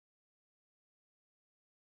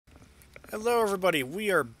Hello everybody, we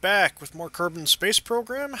are back with more Kerbin Space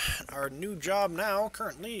Program. Our new job now,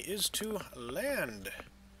 currently, is to land.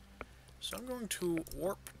 So I'm going to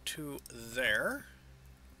warp to there.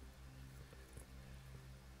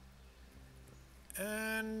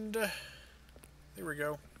 And there we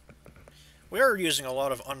go. We are using a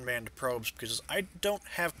lot of unmanned probes because I don't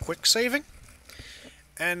have quick saving.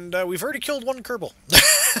 And we've already killed one Kerbal.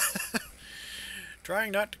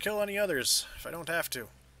 Trying not to kill any others if I don't have to.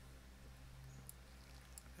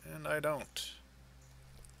 And I don't.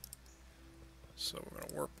 So we're going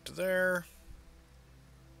to warp to there.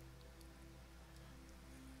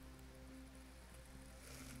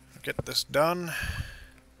 Get this done.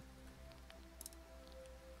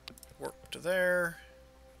 Warp to there.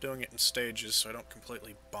 Doing it in stages so I don't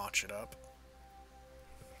completely botch it up.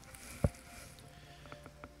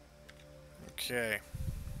 Okay.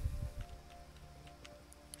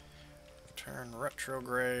 Turn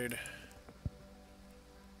retrograde.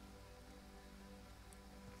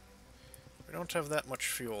 We don't have that much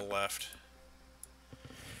fuel left.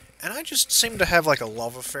 And I just seem to have like a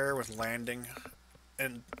love affair with landing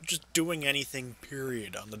and just doing anything,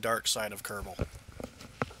 period, on the dark side of Kerbal.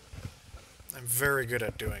 I'm very good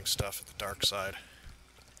at doing stuff at the dark side.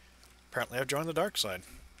 Apparently I've joined the dark side.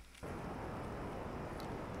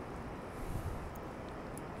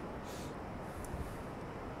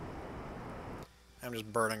 I'm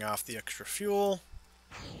just burning off the extra fuel.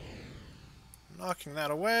 Knocking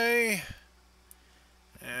that away.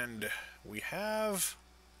 And we have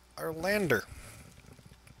our lander.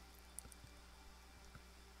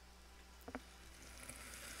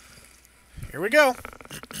 Here we go.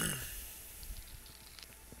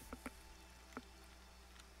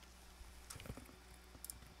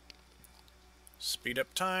 Speed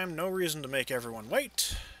up time, no reason to make everyone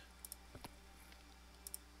wait.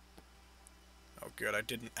 Oh good, I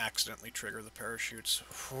didn't accidentally trigger the parachutes.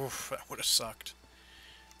 Oof, that would have sucked.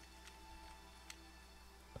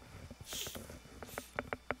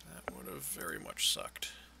 That would have very much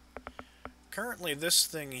sucked. Currently this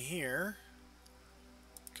thing here,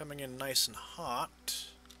 coming in nice and hot,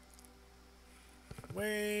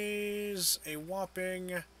 weighs a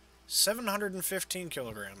whopping 715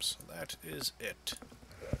 kilograms. That is it.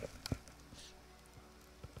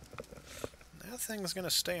 That thing's going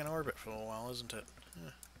to stay in orbit for a while, isn't it?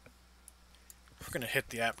 We're going to hit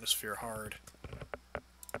the atmosphere hard.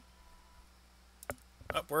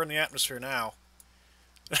 Oh, we're in the atmosphere now.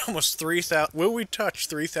 At almost 3,000... Will we touch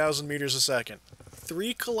 3,000 meters a second?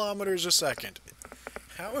 3 kilometers a second.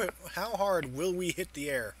 How hard will we hit the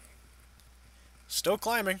air? Still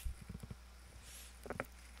climbing.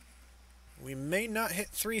 We may not hit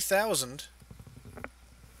 3,000.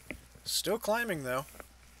 Still climbing, though.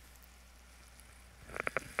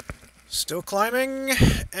 Still climbing,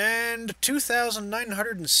 and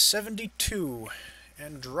 2,972,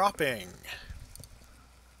 and dropping.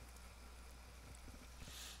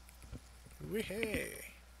 Wee-hey.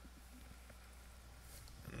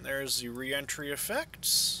 And there's the re-entry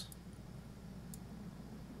effects.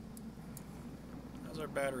 How's our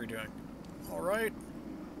battery doing? Alright.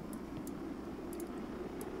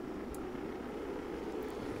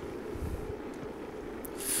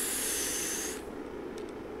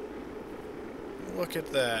 Look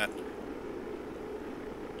at that.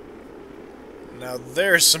 Now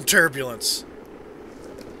there's some turbulence.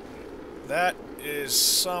 That is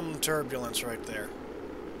some turbulence right there.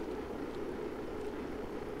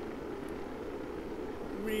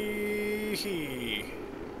 Wee-hee.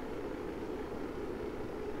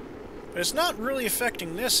 But it's not really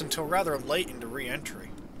affecting this until rather late into re-entry.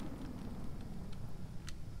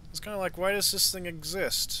 It's kind of like, why does this thing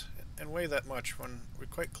exist and weigh that much when we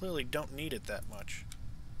quite clearly don't need it that much?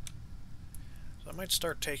 So I might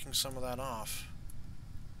start taking some of that off.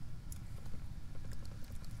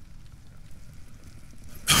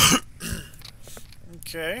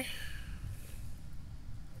 Okay.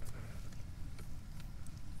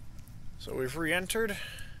 So we've re-entered.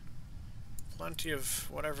 Plenty of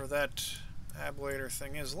whatever that ablator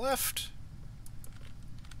thing is left.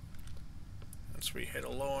 Once we hit a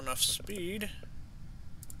low enough speed,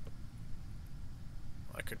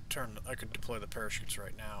 I could deploy the parachutes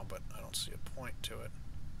right now, but I don't see a point to it.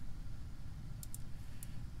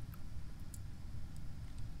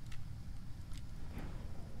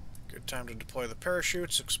 Good time to deploy the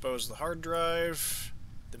parachutes, expose the hard drive,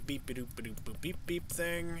 the beep-a-doop-a-doop beep-beep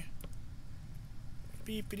thing.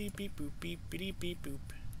 Beep-a-dee-beep-boop, beep-a-dee-beep-boop.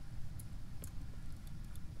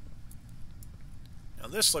 Now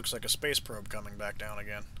this looks like a space probe coming back down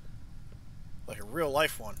again. Like a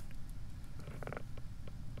real-life one.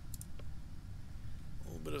 A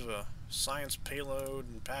little bit of a Science payload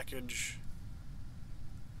and package.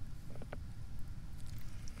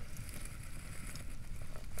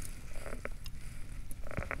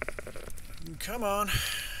 Come on.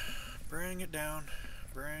 Bring it down.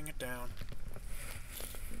 Bring it down.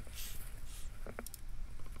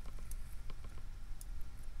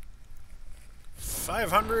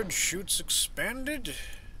 .500 chutes expanded.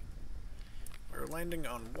 We're landing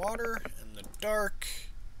on water in the dark.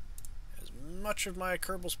 As much of my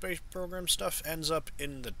Kerbal Space Program stuff ends up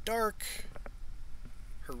in the dark.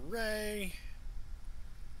 Hooray.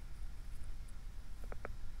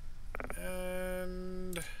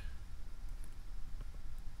 And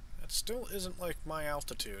that still isn't like my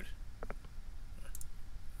altitude.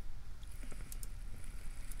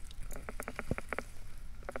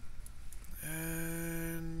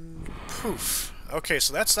 And poof. Okay,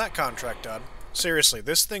 so that's that contract done. Seriously,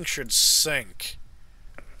 this thing should sink.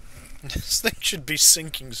 This thing should be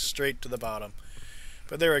sinking straight to the bottom.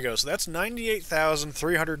 But there we go. So that's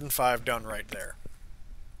 98,305 done right there.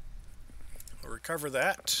 We'll recover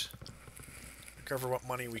that. Recover what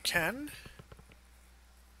money we can.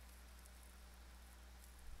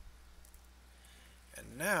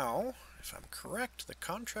 And now, if I'm correct, the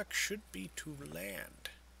contract should be to land.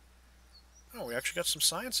 Oh, we actually got some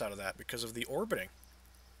science out of that because of the orbiting.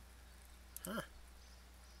 Huh.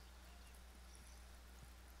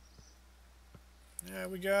 Yeah,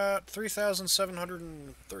 we got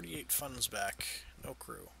 3,738 funds back. No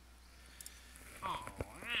crew.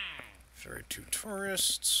 Ferry 2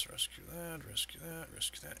 tourists. Rescue that, rescue that,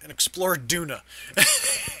 rescue that. And explore Duna.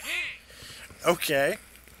 Okay.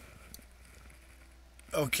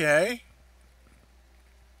 Okay.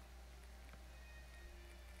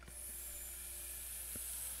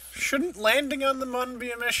 Shouldn't landing on the Mun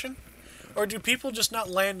be a mission? Or do people just not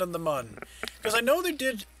land on the Mun? Because I know they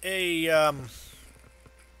did a,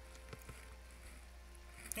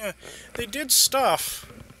 yeah, they did stuff.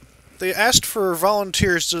 They asked for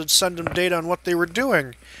volunteers to send them data on what they were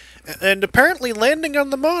doing. And apparently landing on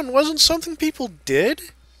the Mun wasn't something people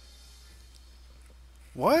did?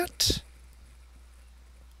 What?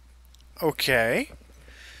 Okay.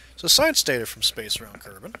 So science data from space around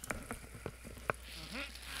Kerbin.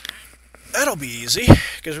 That'll be easy,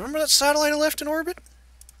 because remember that satellite I left in orbit?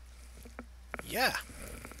 Yeah.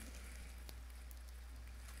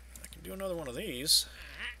 I can do another one of these,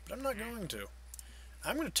 but I'm not going to.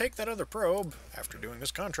 I'm going to take that other probe, after doing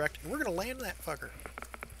this contract, and we're going to land that fucker.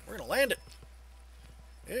 We're going to land it.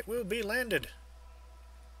 It will be landed.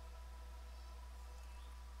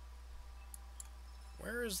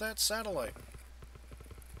 Where is that satellite?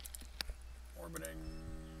 Orbiting.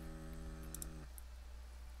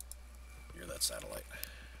 You're that satellite.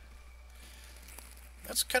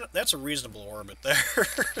 That's a reasonable orbit there.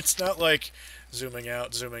 It's not like zooming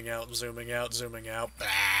out, zooming out, zooming out, zooming out. Bah!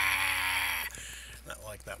 Not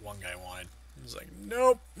like that one guy wanted. He's like,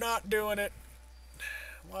 nope, not doing it.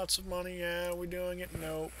 Lots of money, yeah, we doing it?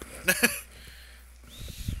 Nope.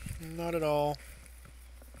 Not at all.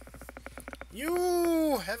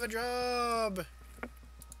 You have a job.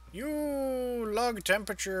 You log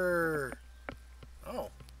temperature. Oh.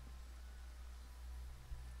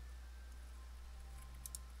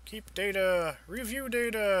 Keep data, review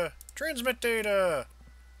data, transmit data.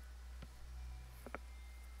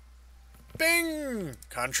 Bing!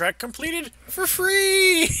 Contract completed for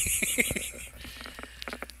free!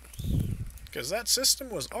 Because that system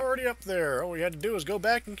was already up there. All we had to do was go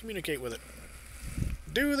back and communicate with it.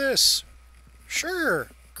 Do this. Sure.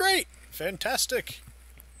 Great. Fantastic.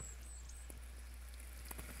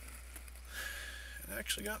 It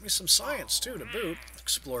actually got me some science, too, to boot.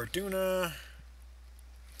 Explore Duna.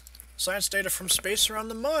 Science data from space around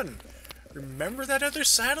the Mun. Remember that other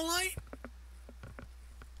satellite?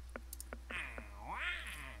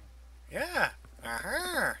 Yeah.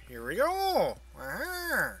 Aha. Here we go.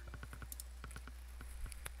 Aha.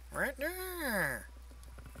 Right there.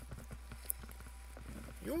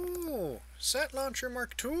 Yo. Sat launcher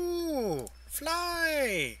Mark II.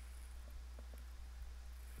 Fly.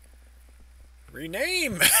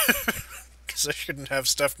 Rename. Because I shouldn't have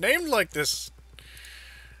stuff named like this.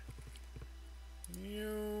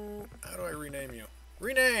 How do I rename you?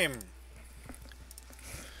 Rename!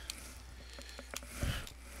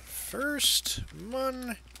 First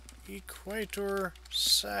Mun Equator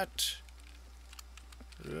Sat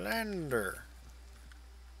Lander.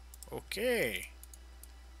 Okay.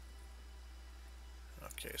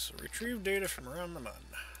 Okay, so retrieve data from around the Mun.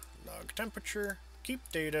 Log temperature, keep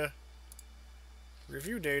data,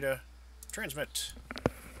 review data, transmit.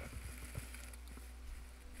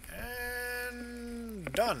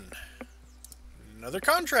 And done. Another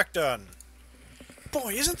contract done!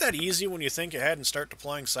 Boy, isn't that easy when you think ahead and start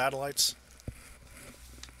deploying satellites?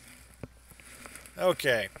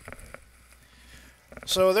 Okay.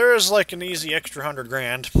 So there is like an easy extra 100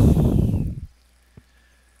 grand.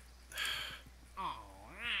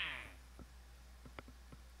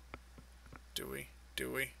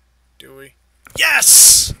 Do we?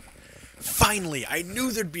 Yes! Finally! I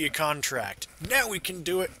knew there'd be a contract. Now we can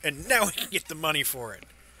do it, and now we can get the money for it.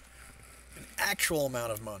 An actual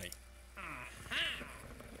amount of money.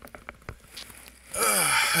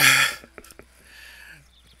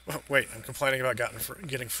 Wait, I'm complaining about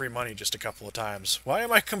getting free money just a couple of times. Why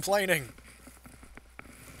am I complaining?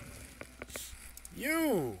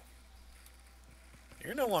 You're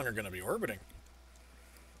no longer going to be orbiting.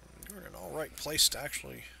 You're in an alright place to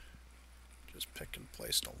actually just pick and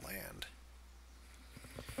place to land.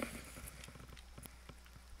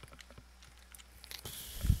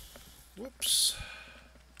 Whoops.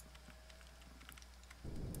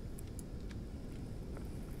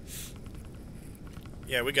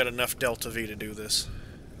 Yeah, we got enough Delta V to do this.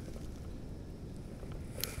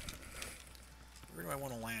 Where do I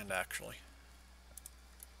want to land, actually?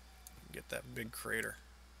 Get that big crater.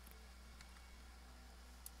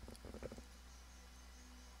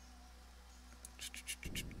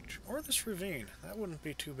 Or this ravine. That wouldn't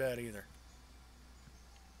be too bad either.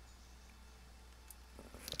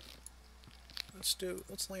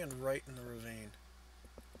 Let's land right in the ravine.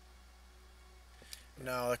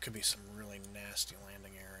 No, that could be some really nasty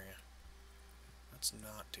landing area. Let's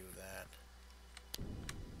not do that.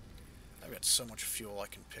 I've got so much fuel I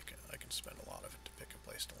can spend a lot of it to pick a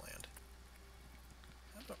place to land.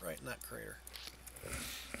 How about right in that crater?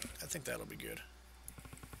 I think that'll be good.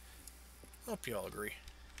 Hope you all agree.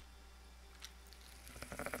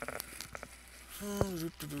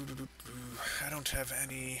 I don't have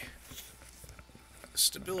any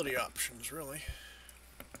stability options, really.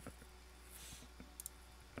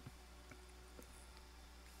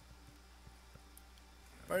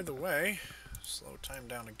 By the way, slow time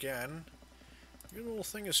down again. Your little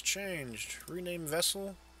thing has changed. Rename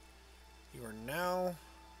vessel. You are now...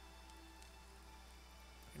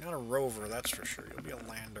 You're not a rover, that's for sure. You'll be a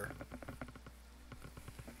lander.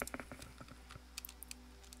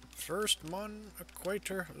 First Mon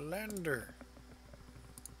Equator Lander.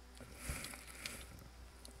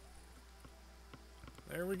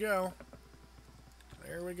 There we go.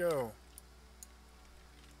 There we go.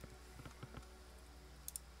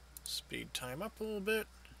 Speed time up a little bit.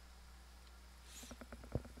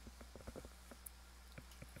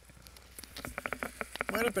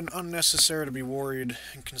 Might have been unnecessary to be worried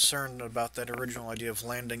and concerned about that original idea of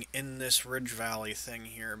landing in this ridge valley thing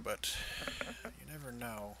here, but you never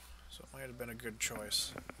know. So it might have been a good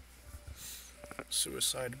choice.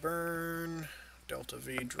 Suicide burn. Delta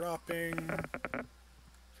V dropping.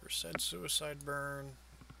 For said suicide burn.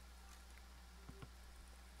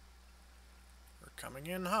 We're coming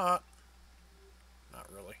in hot. Not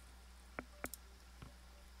really.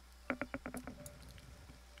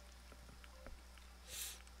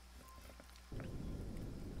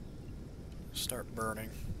 Start burning.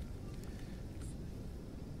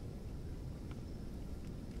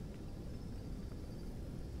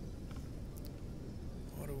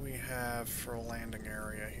 What do we have for a landing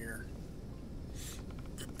area here?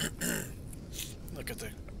 Look at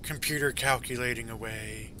the computer calculating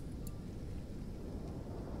away.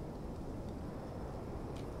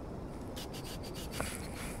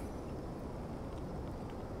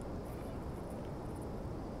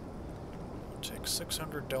 It'll take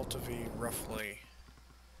 600 Delta V roughly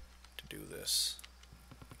to do this.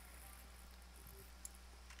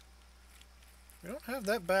 We don't have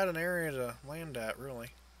that bad an area to land at,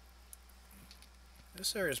 really.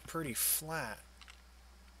 This area is pretty flat.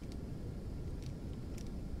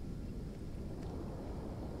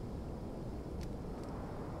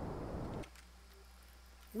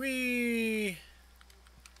 Whee!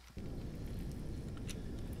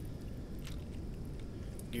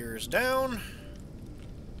 Gears down.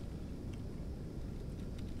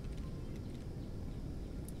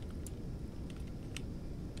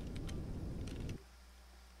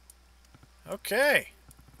 Okay.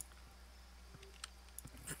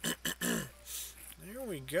 There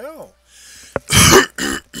we go.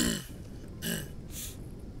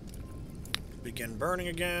 Begin burning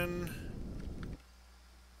again.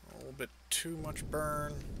 A little bit too much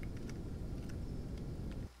burn.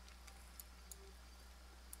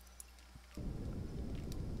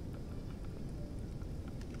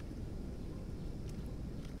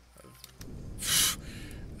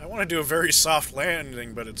 I want to do a very soft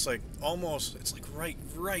landing, but it's like almost, it's like right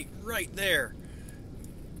there.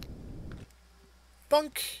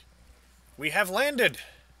 bunk. We have landed.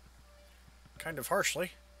 Kind of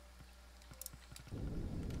harshly.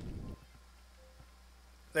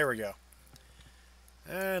 There we go.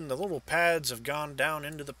 And the little pads have gone down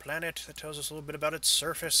into the planet. That tells us a little bit about its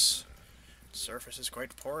surface. Its surface is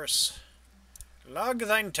quite porous. Log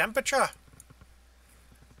thine temperature.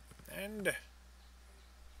 And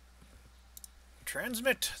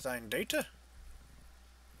transmit thine data.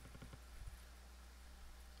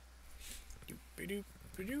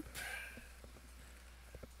 Doop-a-doop-a-doop.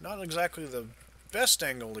 Not exactly the best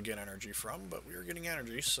angle to get energy from, but we are getting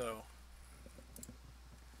energy, so...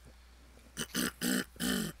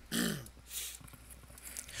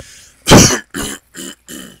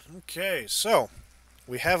 Okay, so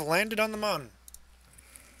we have landed on the Mun.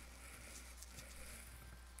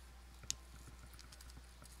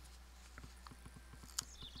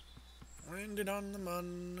 Landed on the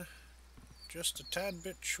Mun. Just a tad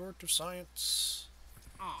bit short of science.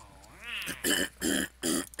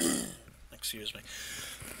 Excuse me.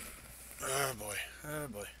 Oh boy. Oh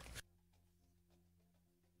boy.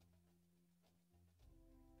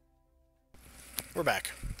 We're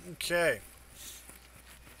back. Okay.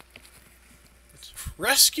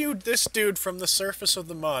 Rescued this dude from the surface of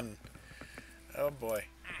the Mun. Oh boy.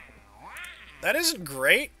 That isn't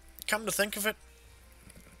great, come to think of it.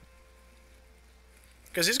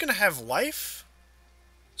 Because he's going to have life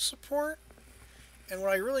support. And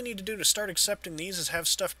what I really need to do to start accepting these is have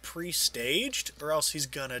stuff pre-staged, or else he's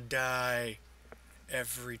going to die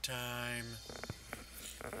every time.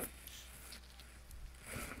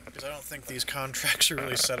 Because I don't think these contracts are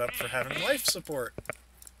really set up for having life support.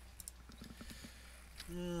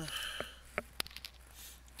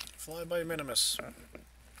 Fly by Minimus.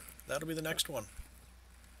 That'll be the next one.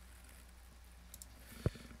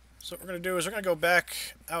 So what we're going to do is we're going to go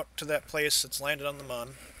back out to that place that's landed on the Mun.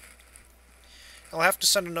 I'll have to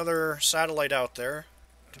send another satellite out there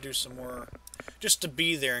to do some more... just to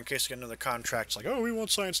be there in case I get another contract. It's like, oh, we want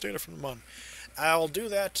science data from the Mun. I'll do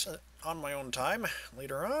that on my own time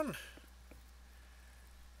later on.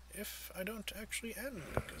 If I don't actually end,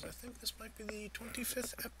 because I think this might be the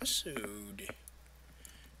 25th episode.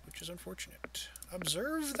 Which is unfortunate.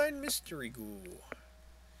 Observe thine mystery ghoul.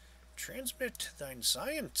 Transmit thine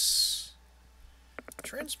science.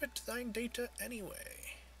 Transmit thine data anyway.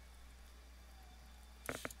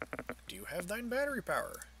 Do you have thine battery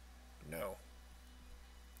power? No.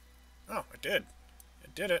 Oh, it did.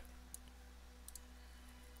 It did it.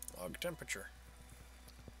 Log temperature.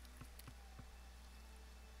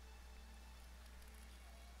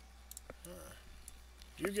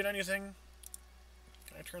 Do you get anything?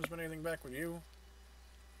 Can I transmit anything back with you?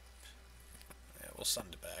 Yeah, we'll send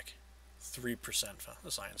it back. 3%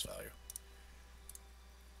 the science value.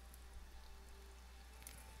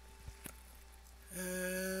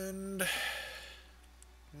 And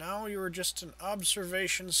now you are just an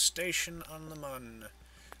observation station on the Mun.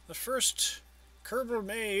 The first Kerbal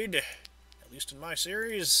made, at least in my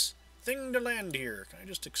series, thing to land here. Can I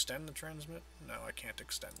just extend the transmit? No, I can't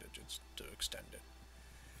extend it. Just to extend it.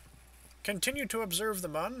 Continue to observe the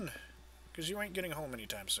Mun, because you ain't getting home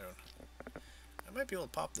anytime soon. I might be able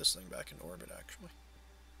to pop this thing back into orbit, actually.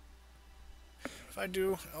 If I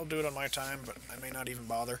do, I'll do it on my time, but I may not even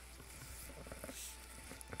bother.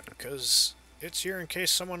 Because it's here in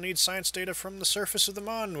case someone needs science data from the surface of the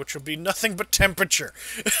Mun, which will be nothing but temperature.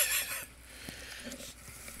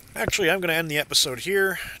 Actually, I'm going to end the episode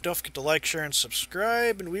here. Don't forget to like, share, and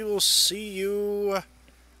subscribe, and we will see you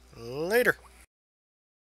later.